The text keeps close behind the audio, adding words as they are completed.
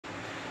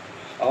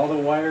All the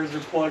wires are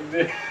plugged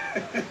in.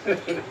 All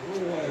the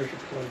wires are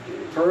plugged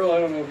in. Pearl,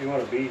 I don't know if you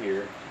want to be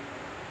here.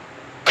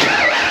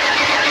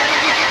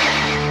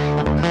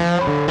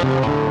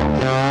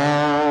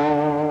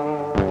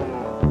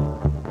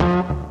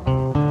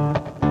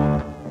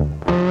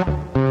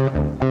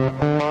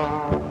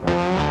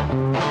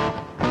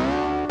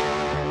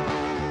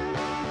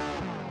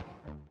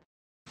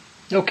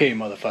 Okay,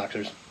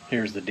 motherfuckers,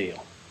 here's the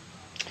deal.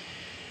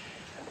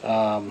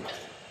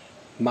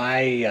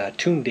 My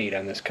tune date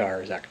on this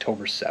car is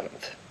October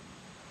 7th.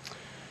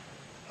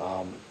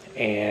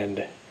 And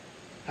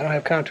I don't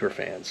have contour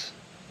fans.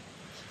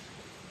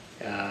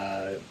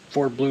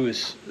 Ford Blue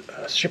is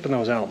shipping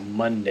those out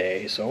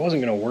Monday, so I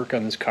wasn't going to work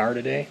on this car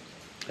today.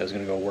 I was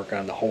going to go work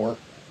on the whore.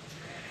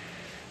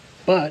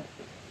 But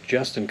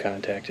Justin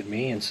contacted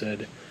me and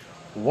said,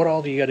 what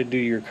all do you got to do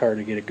to your car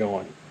to get it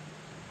going?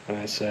 And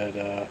I said,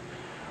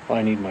 well,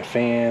 I need my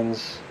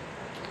fans,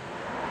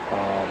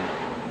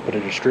 put a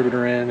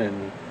distributor in,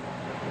 and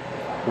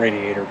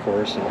radiator, of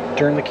course, and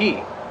turn the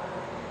key.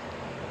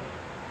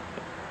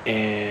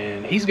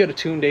 And he's got a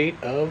tune date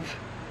of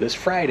this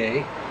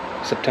Friday,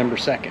 September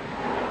 2nd.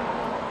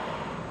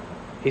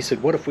 He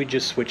said, what if we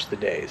just switch the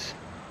days?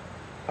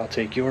 I'll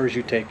take yours,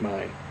 you take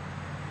mine.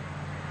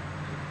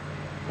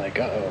 Like,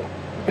 uh-oh.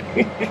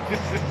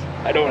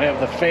 I don't have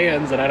the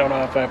fans, and I don't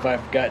know if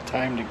I've got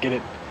time to get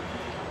it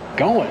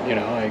going. You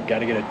know, I got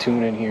to get a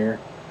tune in here.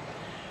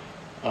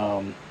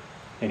 And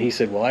he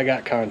said, well, I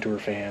got contour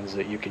fans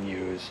that you can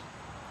use.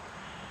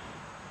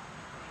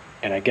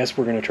 And I guess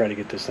we're going to try to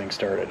get this thing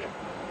started.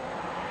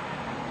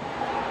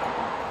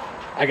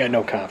 I got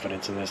no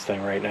confidence in this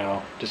thing right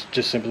now,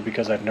 just simply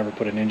because I've never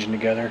put an engine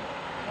together.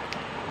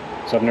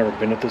 So I've never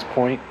been at this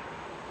point.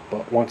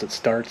 But once it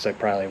starts, I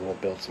probably will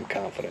build some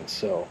confidence.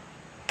 So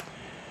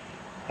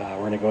we're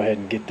going to go ahead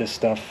and get this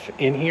stuff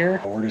in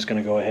here. We're just going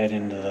to go ahead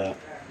into the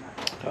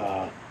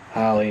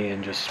Holly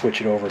and just switch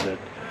it over to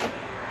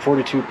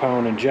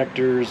 42-pound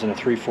injectors and a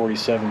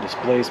 347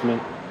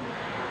 displacement.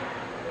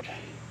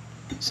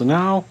 So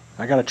now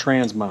I got a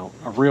trans mount,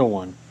 a real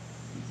one.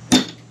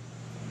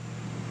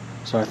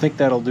 So I think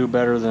that'll do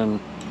better than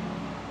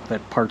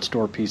that part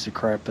store piece of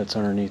crap that's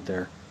underneath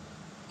there.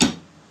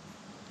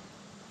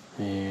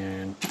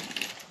 And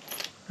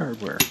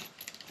hardware.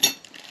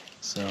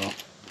 So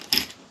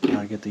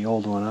I get the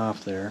old one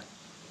off there.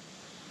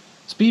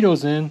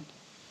 Speedo's in.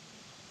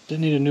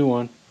 Didn't need a new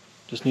one.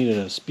 Just needed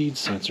a speed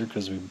sensor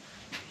because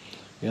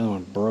the other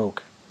one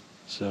broke.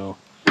 So,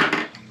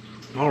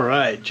 all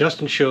right,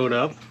 Justin showed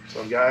up. What's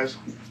up, guys?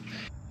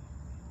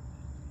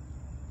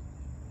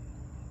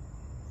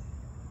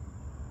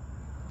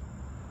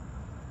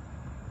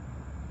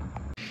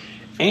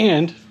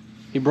 And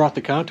he brought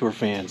the contour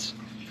fans,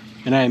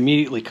 and I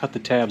immediately cut the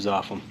tabs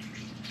off them.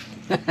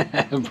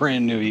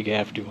 Brand new, you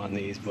have to on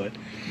these, but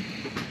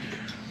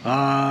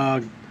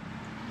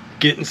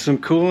getting some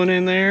coolant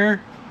in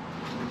there.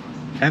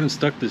 Haven't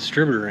stuck the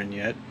distributor in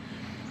yet,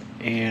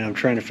 and I'm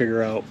trying to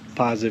figure out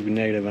positive and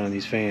negative on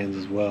these fans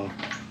as well.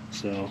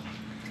 So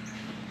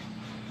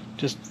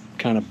just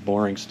kind of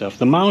boring stuff.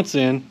 The mount's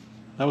in.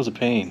 That was a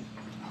pain.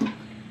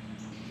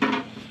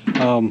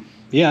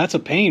 Yeah, that's a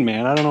pain,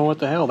 man. I don't know what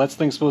the hell. That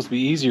thing's supposed to be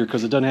easier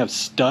because it doesn't have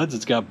studs.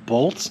 It's got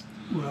bolts.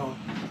 Well,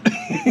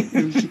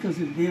 it was because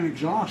it damn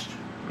exhaust.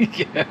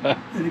 Yeah.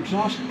 An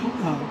exhaust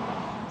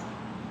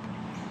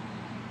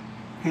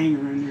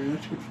hanger in there.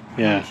 That's what.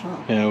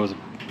 Yeah. Yeah. That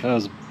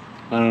was.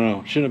 I don't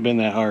know. Shouldn't have been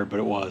that hard, but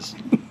it was.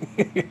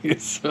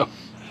 So.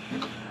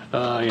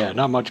 Yeah,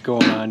 not much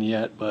going on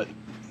yet, but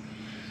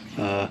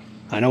I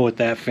know what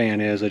that fan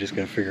is. I just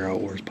got to figure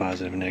out where's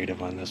positive and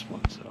negative on this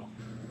one. So.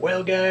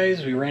 Well,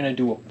 guys, we ran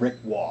into a brick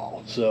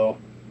wall, so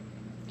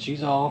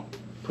she's all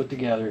put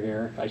together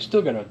here. I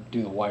still got to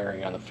do the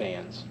wiring on the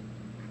fans.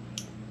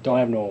 Don't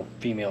have no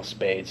female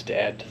spades to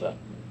add to the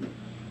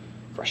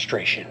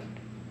frustration.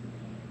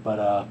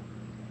 But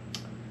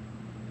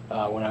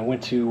when I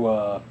went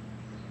to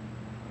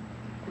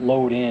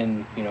load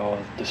in, you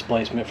know,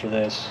 displacement for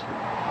this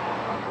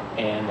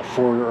and the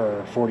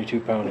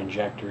 42-pound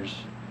injectors,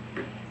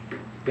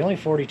 the only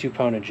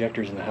 42-pound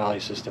injectors in the Holly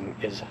system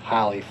is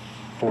Holly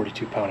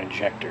 42-pound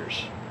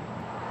injectors.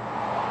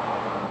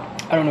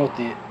 I don't know what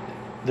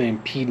the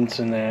impedance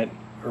in that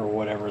or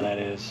whatever that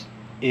is.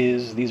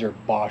 These are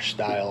Bosch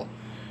style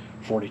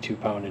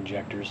 42-pound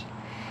injectors.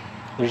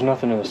 There's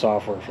nothing in the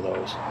software for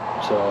those.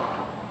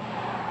 So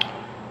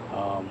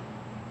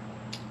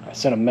I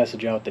sent a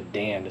message out to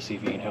Dan to see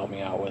if he can help me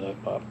out with it,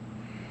 but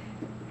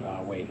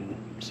wait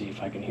and see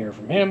if I can hear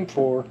from him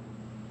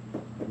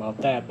about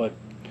that. But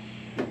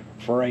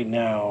for right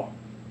now,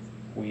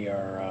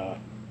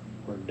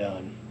 we're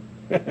done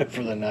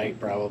for the night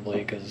probably,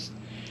 because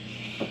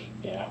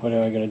yeah, what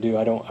am I gonna do?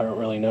 I don't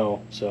really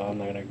know. So I'm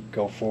not gonna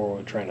go forward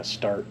with trying to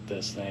start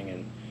this thing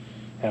and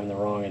having the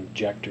wrong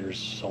injectors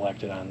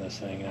selected on this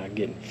thing, not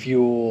getting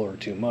fuel or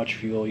too much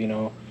fuel, you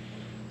know.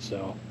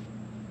 So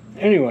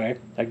anyway,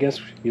 I guess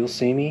you'll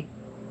see me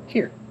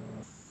here.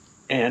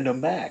 And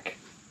I'm back.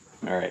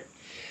 All right,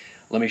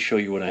 let me show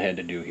you what I had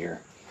to do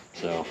here.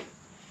 So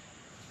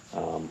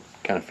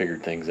kind of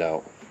figured things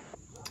out.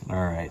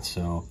 All right,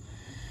 so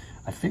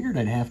I figured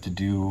I'd have to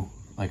do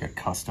like a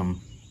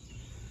custom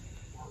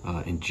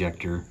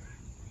injector,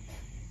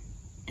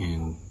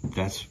 and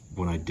that's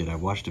what I did. I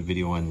watched a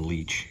video on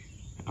Leech.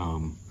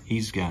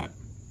 He's got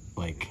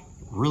like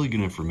really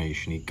good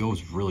information. He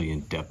goes really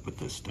in depth with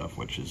this stuff,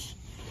 which is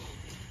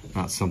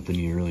not something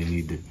you really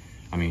need to,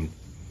 I mean,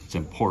 it's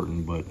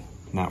important, but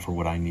not for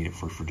what I need it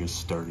for just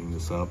starting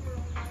this up.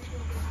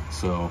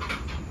 So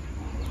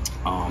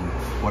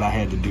what I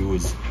had to do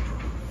was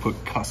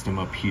put custom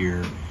up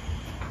here,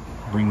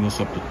 bring this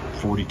up to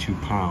 42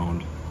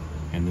 pound,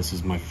 and this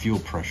is my fuel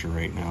pressure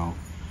right now.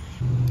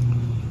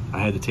 I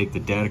had to take the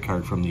data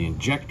card from the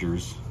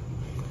injectors,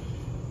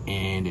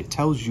 and it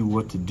tells you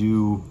what to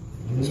do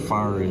as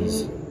far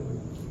as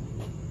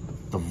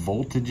the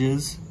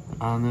voltages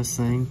on this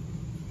thing,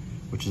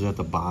 which is at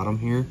the bottom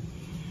here.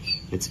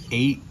 It's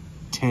 8,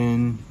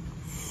 10,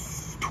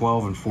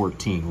 12, and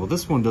 14. Well,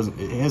 this one doesn't,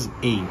 it has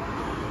 8,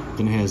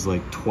 then it has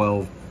like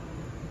 12,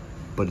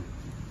 but,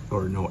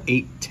 or no,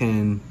 8,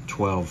 10,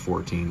 12,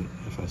 14,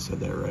 if I said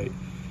that right.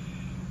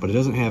 But it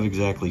doesn't have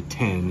exactly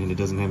 10, and it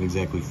doesn't have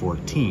exactly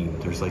 14.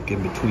 There's like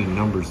in between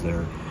numbers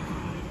there.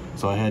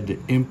 So I had to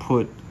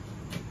input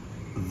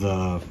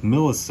the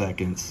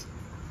milliseconds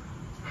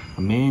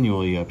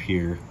manually up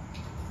here,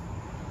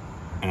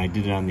 and I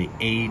did it on the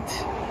 8,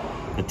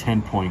 the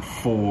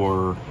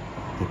 10.4,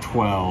 the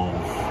 12,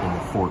 and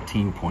the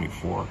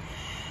 14.4,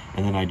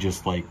 and then I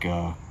just like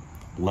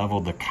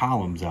leveled the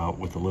columns out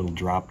with a little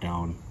drop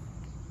down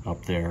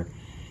up there,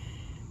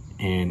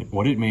 and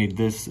what it made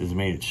this is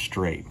made it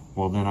straight.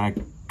 Well, then I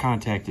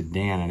contacted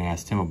Dan and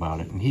asked him about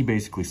it, and he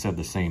basically said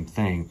the same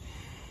thing,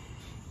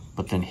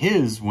 but then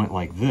his went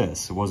like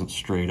this. It wasn't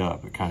straight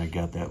up. It kind of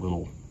got that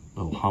little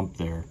hump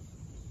there,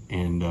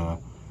 and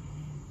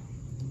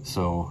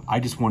so I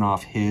just went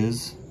off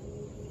his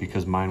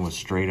because mine was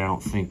straight. I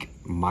don't think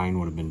mine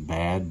would have been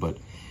bad, but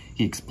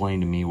he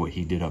explained to me what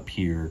he did up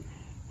here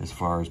as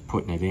far as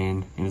putting it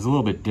in, and it's a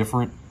little bit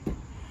different.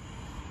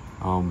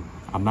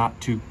 I'm not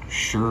too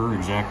sure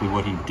exactly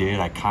what he did.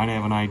 I kind of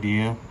have an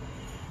idea,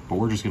 but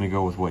we're just going to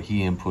go with what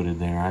he inputted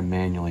there. I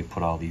manually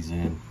put all these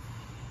in,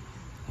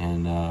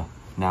 and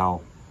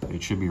now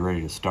it should be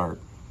ready to start.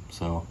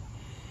 So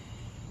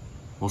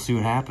we'll see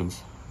what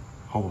happens.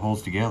 Hope it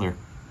holds together.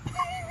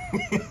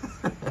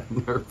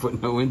 Never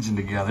put no engine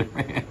together,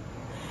 man.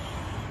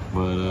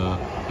 But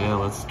yeah,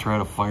 let's try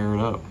to fire it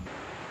up.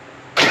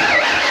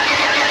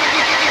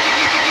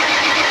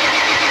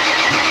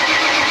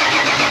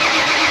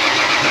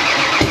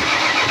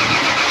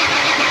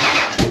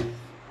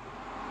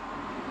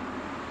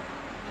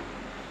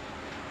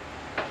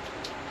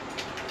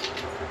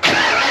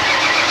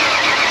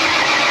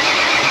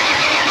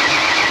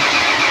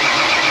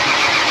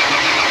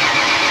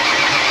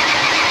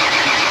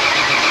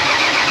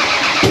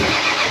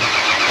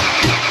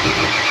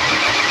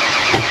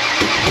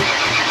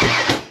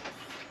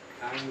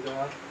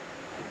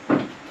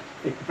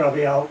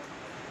 Probably out.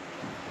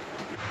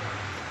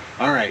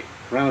 All right,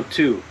 round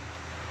 2.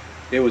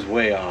 It was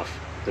way off,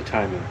 the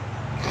timing.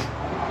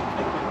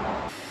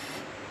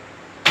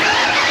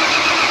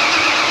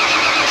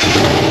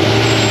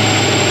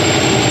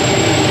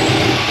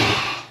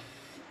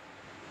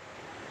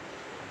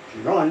 She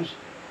runs.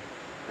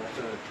 I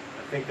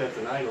think that's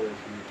an idle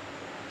instrument.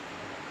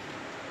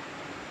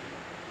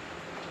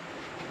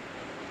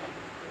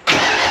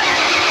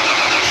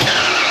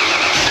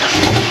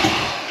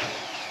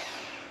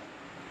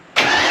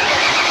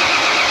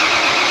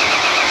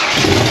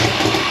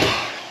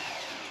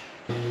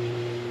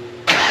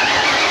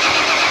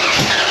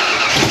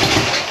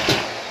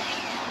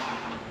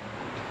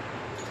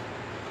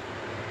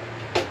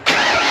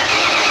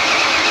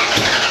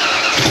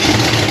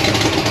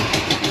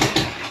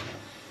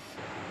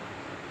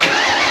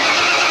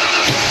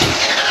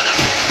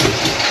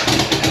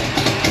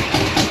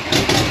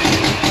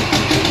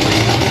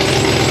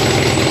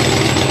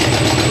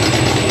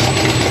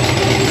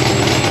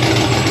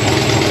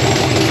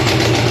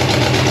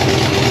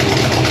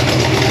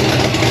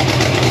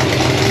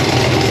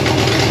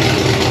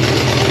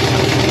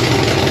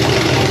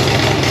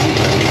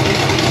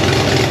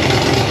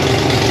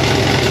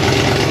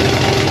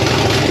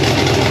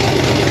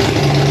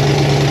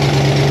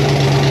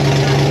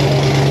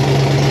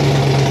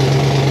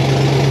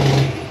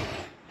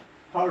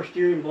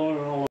 Steering blowing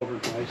all over the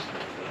place.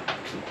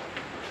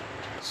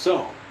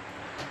 So,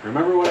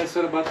 remember what I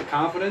said about the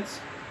confidence?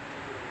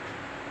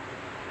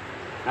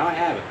 Now I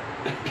have it,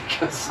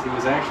 because it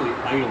was actually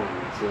idling.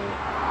 So,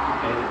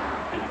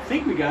 and I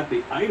think we got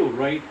the idle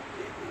right.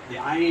 The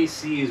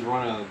IAC is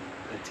run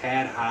a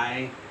tad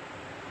high,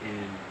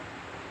 and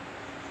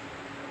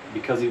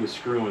because he was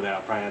screwing with that,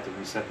 I'll probably have to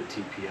reset the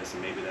TPS,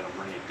 and maybe that'll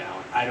bring it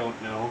down. I don't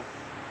know,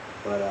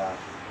 but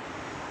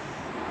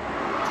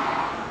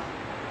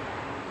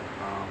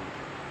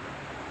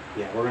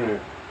yeah,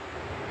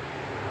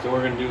 so what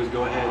we're gonna do is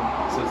go ahead,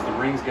 since the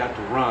ring's got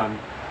to run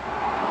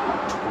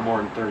for more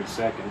than 30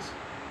 seconds,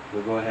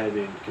 we'll go ahead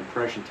and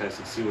compression test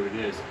and see what it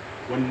is.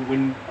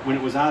 When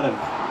it was out of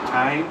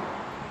time,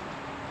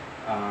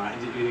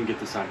 You didn't get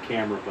this on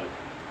camera, but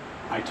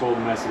I told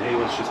him, I said, hey,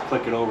 let's just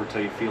click it over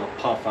till you feel a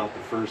puff out the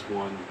first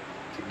one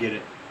to get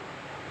it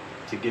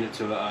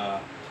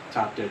to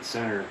top dead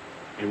center.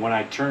 And when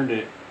I turned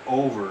it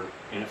over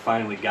and it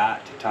finally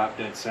got to top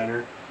dead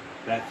center,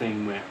 that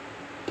thing went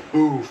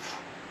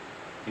poof.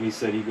 And he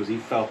said, he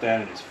felt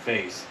that in his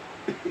face.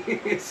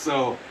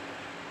 So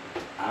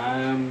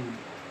I'm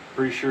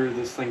pretty sure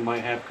this thing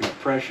might have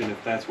compression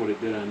if that's what it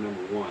did on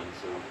number 1.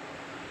 So,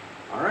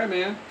 all right,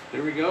 man,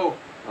 there we go.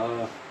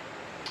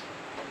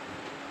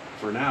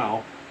 For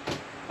now,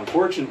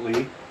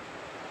 unfortunately,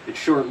 it's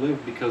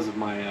short-lived because of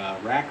my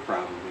rack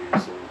problem here.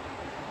 So,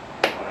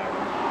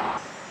 whatever.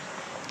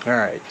 All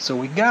right, so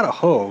we got a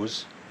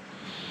hose.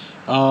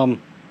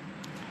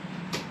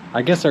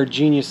 I guess our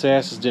genius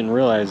asses didn't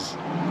realize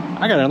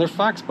I got another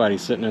Foxbody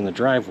sitting in the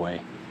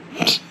driveway.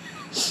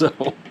 So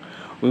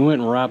we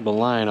went and robbed the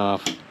line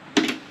off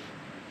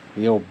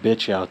the old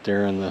bitch out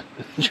there in the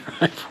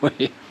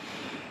driveway.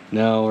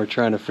 Now we're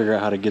trying to figure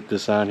out how to get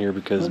this on here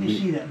because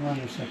see that one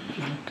in a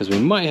second, we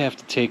might have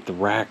to take the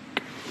rack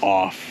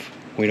off.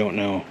 We don't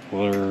know.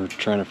 We're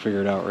trying to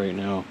figure it out right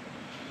now.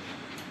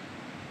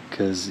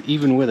 Because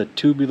even with a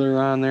tubular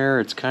on there,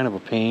 it's kind of a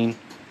pain.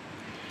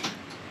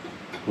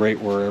 Right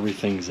where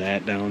everything's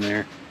at down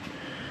there.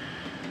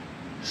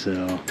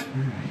 So,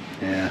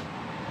 yeah.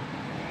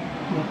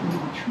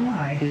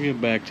 Try. We'll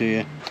get back to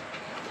you.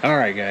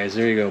 Alright guys,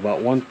 there you go.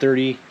 About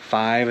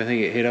 135 I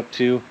think it hit up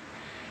to.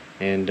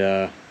 And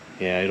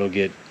yeah, it'll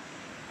get,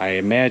 I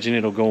imagine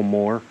it'll go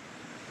more.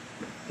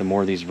 The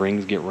more these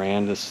rings get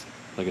ran. This,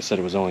 like I said,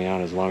 it was only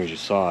on as long as you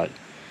saw it.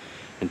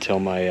 Until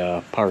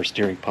my power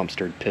steering pump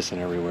started pissing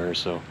everywhere,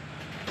 so.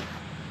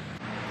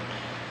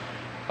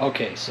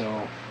 Okay,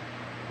 so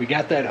we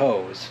got that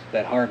hose,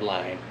 that hard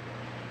line.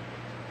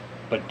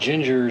 But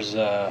Ginger's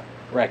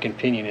rack and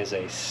pinion is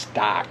a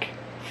stock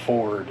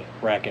Ford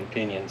rack and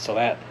pinion, so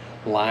that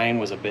line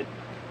was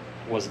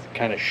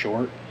kind of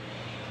short.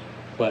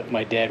 But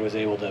my dad was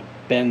able to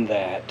bend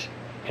that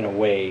in a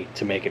way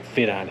to make it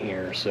fit on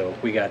here, so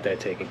we got that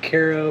taken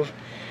care of.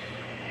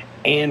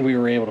 And we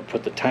were able to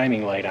put the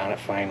timing light on it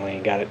finally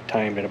and got it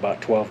timed at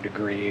about 12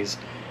 degrees.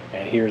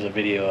 And here's a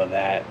video of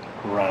that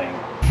running.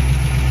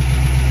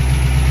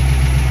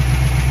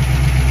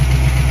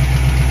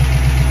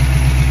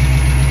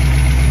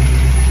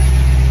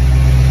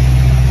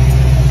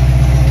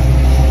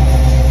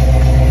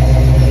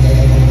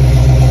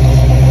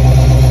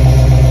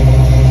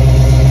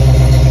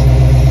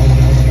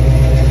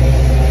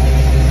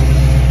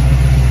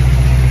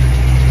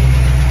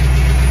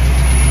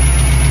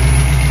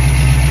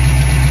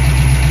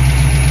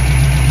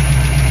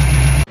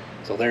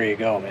 There you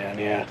go, man.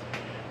 Yeah.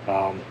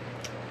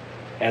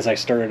 As I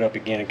started up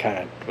again, it kind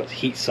of was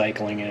heat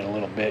cycling it a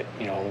little bit,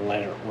 you know,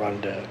 letting it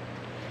run to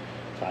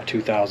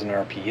 2,000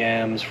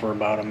 RPMs for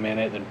about a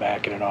minute, then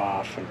backing it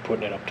off and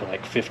putting it up to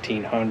like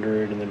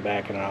 1,500 and then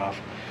backing it off.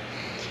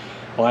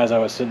 Well, as I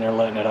was sitting there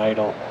letting it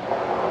idle,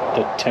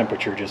 the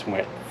temperature just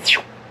went,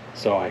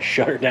 so I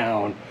shut her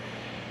down.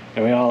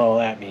 And we all know what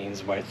that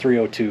means. By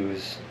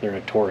 302s, they're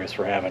notorious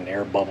for having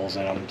air bubbles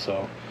in them,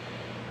 so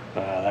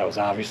that was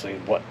obviously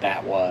what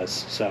that was.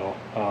 So,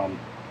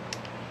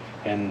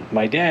 and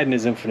my dad in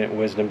his infinite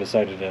wisdom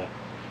decided to,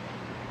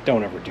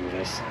 don't ever do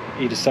this.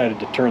 He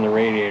decided to turn the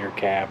radiator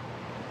cap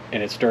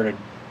and it started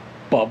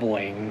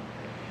bubbling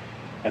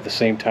at the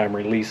same time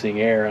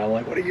releasing air. And I'm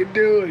like, what are you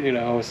doing? You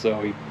know,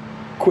 so he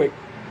quick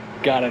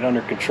got it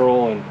under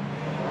control and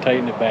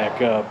tightened it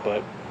back up.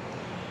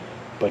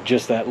 But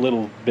just that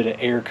little bit of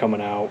air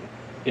coming out,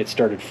 it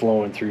started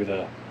flowing through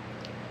the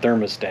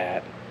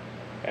thermostat.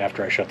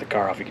 After I shut the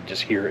car off, you could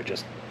just hear it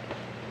just,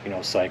 you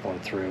know, cycling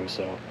through.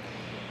 So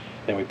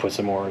then we put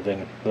some more,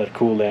 then let it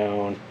cool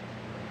down.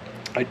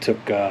 I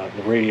took the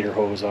radiator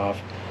hose off.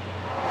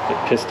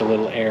 It pissed a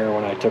little air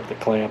when I took the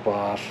clamp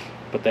off.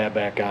 Put that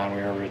back on.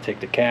 We were able to take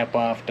the cap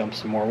off, dump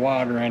some more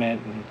water in it,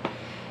 and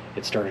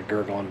it started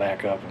gurgling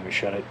back up and we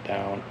shut it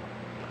down.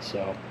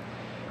 So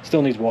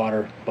still needs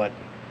water, but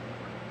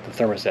the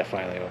thermostat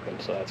finally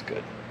opened, so that's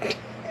good.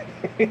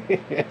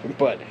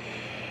 But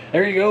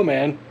there you go,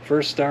 man.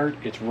 First start,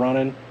 it's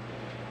running.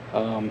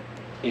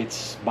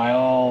 It's by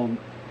all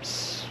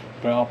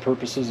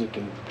purposes, it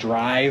can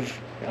drive.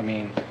 I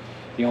mean,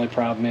 the only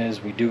problem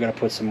is we do got to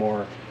put some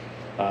more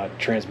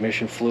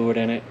transmission fluid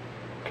in it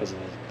because of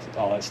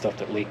all that stuff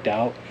that leaked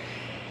out.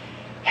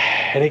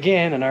 And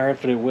again, in our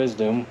infinite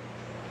wisdom,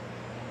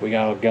 we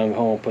got all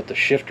gung-ho and put the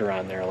shifter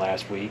on there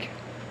last week.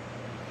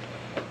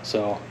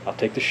 So I'll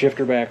take the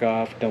shifter back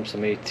off, dump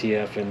some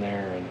ATF in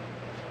there, and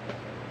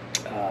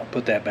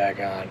put that back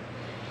on.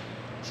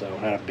 So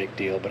not a big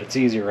deal, but it's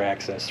easier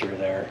access through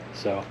there.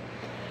 So,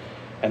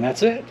 and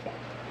that's it.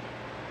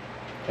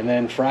 And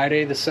then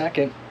Friday the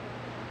 2nd,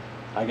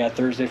 I got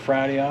Thursday,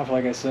 Friday off,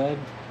 like I said.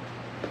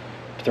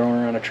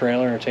 Throwing her on a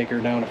trailer and take her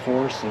down to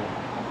Force and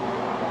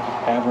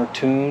have her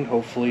tuned.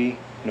 Hopefully,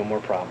 no more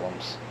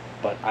problems.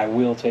 But I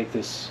will take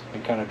this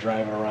and kind of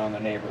drive it around the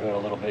neighborhood a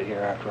little bit here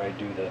after I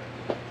do the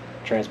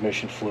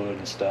transmission fluid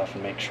and stuff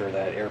and make sure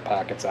that air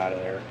pocket's out of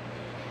there.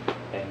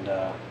 And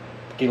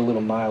get a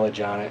little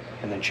mileage on it,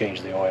 and then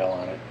change the oil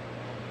on it.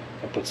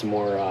 And put some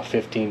more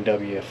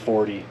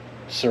 15W40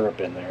 syrup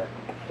in there.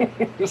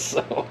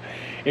 So,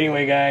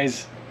 anyway,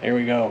 guys, there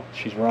we go.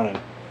 She's running.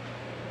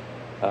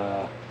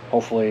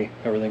 Hopefully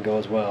everything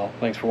goes well.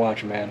 Thanks for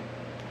watching, man.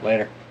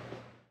 Later.